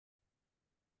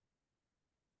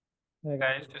Hey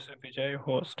guys, this is Vijay,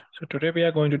 host. So today we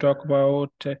are going to talk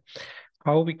about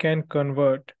how we can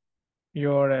convert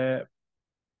your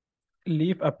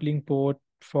Leaf uplink port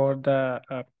for the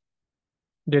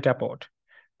data port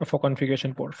for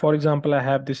configuration port. For example, I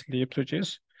have this Leaf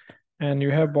switches, and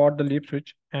you have bought the Leaf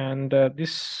switch, and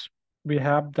this we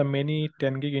have the many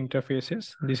 10 gig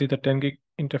interfaces. This is the 10 gig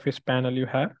interface panel you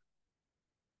have,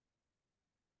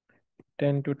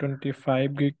 10 to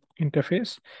 25 gig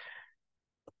interface.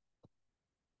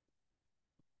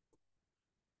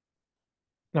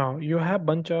 Now you have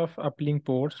bunch of uplink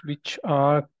ports which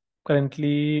are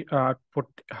currently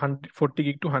 40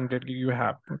 gig to 100 gig you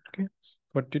have. Okay,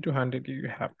 40 to 100 gig you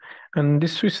have, and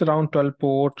this is around 12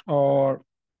 port or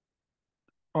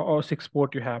 6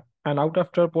 port you have, and out of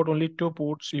 12 port only 2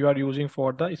 ports you are using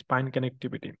for the spine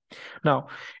connectivity. Now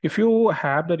if you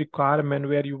have the requirement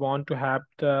where you want to have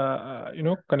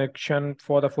the connection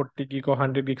for the 40 gig or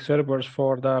 100 gig servers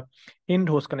for the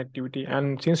in-host connectivity,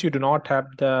 and since you do not have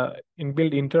the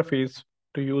inbuilt interface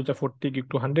to use the 40 gig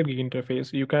to 100 gig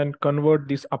interface, you can convert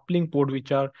this uplink port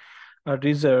which are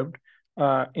reserved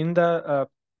in the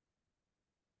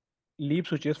leaf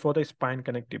switches for the spine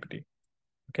connectivity.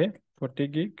 Okay, 40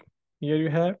 gig. Here you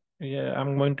have, yeah,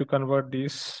 I'm going to convert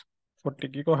this 40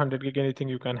 gig or 100 gig, anything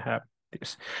you can have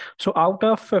this. So out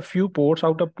of a few ports,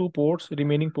 out of 2 ports,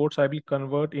 remaining ports, I will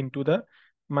convert into the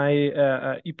my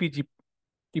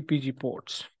EPG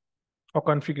ports or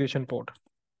configuration port,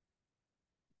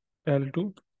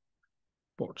 L2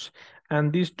 ports.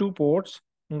 And these 2 ports,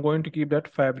 I'm going to keep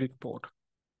that fabric port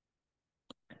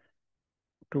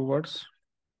towards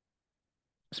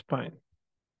spine.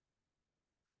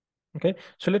 Okay,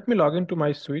 so let me log into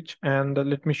my switch and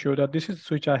let me show that this is the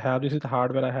switch I have. This is the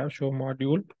hardware I have. Show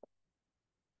module.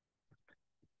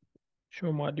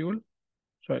 Show module.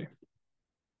 Sorry.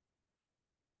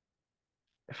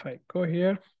 If I go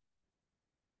here,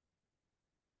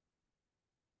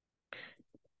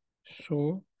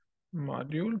 show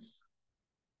module.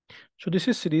 So this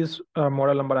is series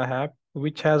model number I have,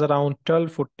 which has around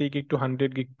 12 40 gig to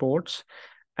 100 gig ports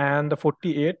and the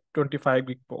 48 25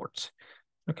 gig ports.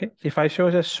 Okay, if I show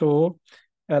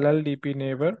LLDP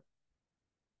neighbor,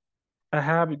 I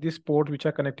have this port which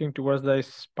are connecting towards the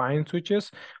spine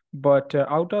switches, but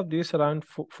out of this around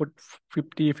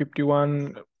 50,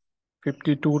 51,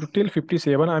 52 till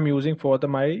 57, I'm using for the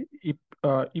my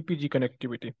EPG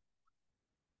connectivity.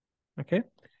 Okay.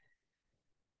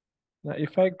 Now,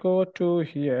 if I go to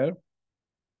here,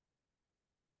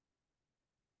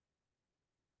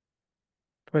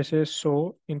 if I say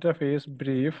show interface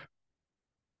brief,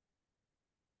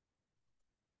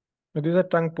 now these are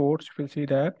trunk ports, you will see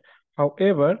that.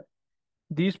 However,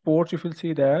 these ports, you will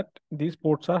see that these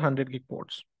ports are 100 gig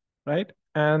ports, right?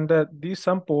 And these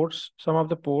some of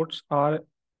the ports are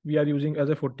we are using as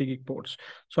a 40 gig ports.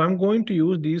 So I'm going to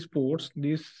use these ports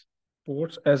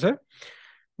as a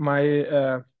my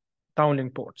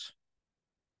downlink ports.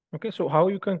 Okay, so how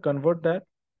you can convert that?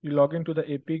 You log into the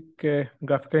Epic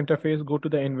graphical interface, go to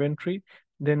the inventory,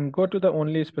 then go to the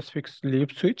only specific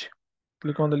leaf switch,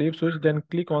 click on the leaf switch, then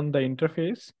click on the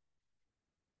interface.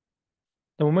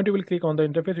 The moment you will click on the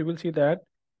interface, you will see that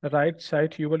the right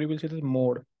side you will see the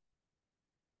mode.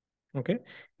 Okay,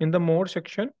 in the mode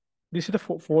section, this is the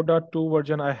 4.2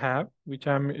 version I have, which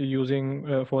I'm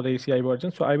using for the ACI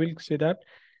version. So I will say that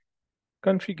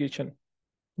configuration.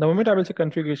 The moment I will say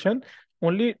configuration,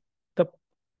 only the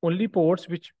only ports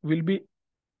which will be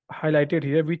highlighted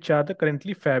here, which are the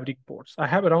currently fabric ports. I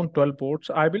have around 12 ports.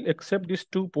 I will accept these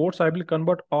 2 ports. I will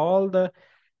convert all the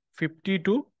 50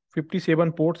 to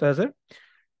 57 ports as a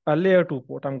layer 2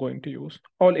 port I'm going to use,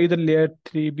 or either layer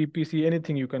 3, BPC,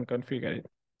 anything you can configure it.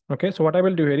 Okay, so what I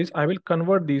will do here is I will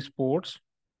convert these ports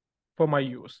for my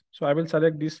use. So I will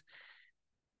select this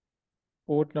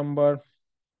port number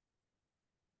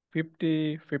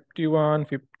 50, 51,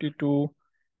 52,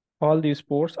 all these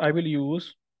ports I will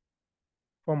use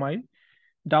for my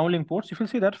downlink ports. If you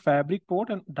see that fabric port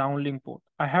and downlink port,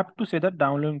 I have to say that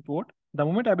downlink port. The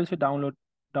moment I will say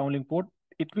downlink port,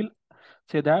 it will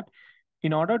say that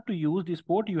in order to use this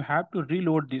port, you have to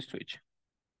reload this switch.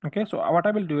 Okay, so what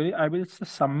I will do is I will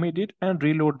submit it and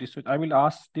reload this switch. I will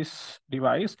ask this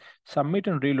device, submit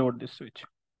and reload this switch.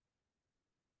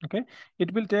 Okay,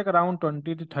 it will take around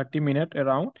 20 to 30 minutes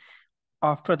around.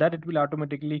 After that, it will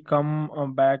automatically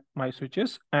come back my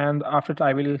switches. And after that,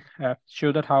 I will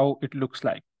show that how it looks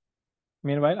like.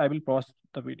 Meanwhile, I will pause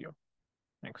the video.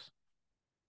 Thanks.